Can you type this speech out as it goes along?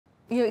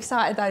You're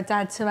excited though,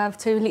 Dad, to have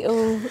 2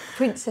 little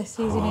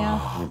princesses in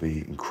here? It'll be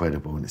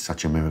incredible, and it's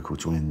such a miracle,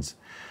 twins.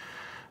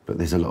 But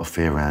there's a lot of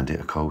fear around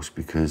it, of course,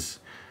 because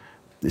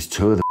there's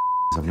 2 of the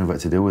I've never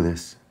had to deal with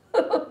this.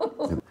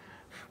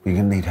 You're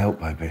gonna need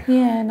help, baby.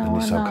 Yeah, no, and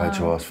it's I know. okay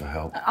to ask for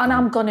help. And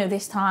I'm gonna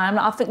this time.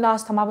 I think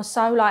last time I was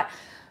so like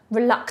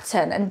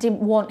reluctant and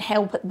didn't want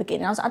help at the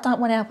beginning. I was like, I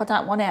don't want help, I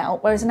don't want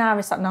help. Whereas now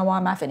it's like, no,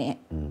 I'm having it.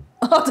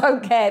 I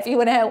don't care. If you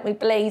want to help me,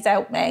 please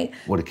help me.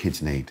 What do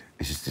kids need?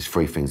 It's just there's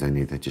 3 things they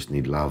need. They just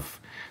need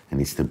love, they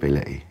need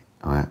stability,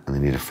 all right? And they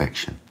need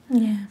affection.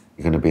 Yeah.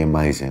 You're gonna be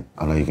amazing.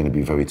 I know you're gonna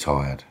be very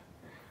tired.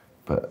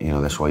 But, you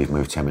know, that's why you've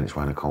moved 10 minutes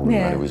round the corner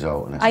and had a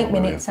result. And that's 8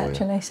 minutes,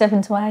 actually.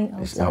 7 to 8.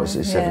 It's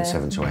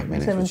 7 to 8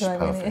 minutes, which is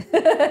perfect.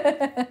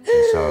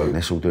 So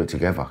let's all do it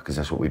together, because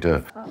that's what we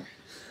do.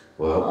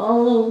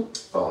 Well,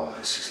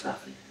 this is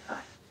lovely.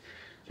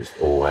 Just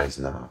always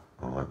know,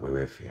 all right, we're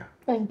here for you.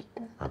 Thank you,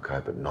 Dad. Okay,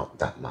 but not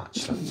that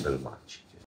much, not too much.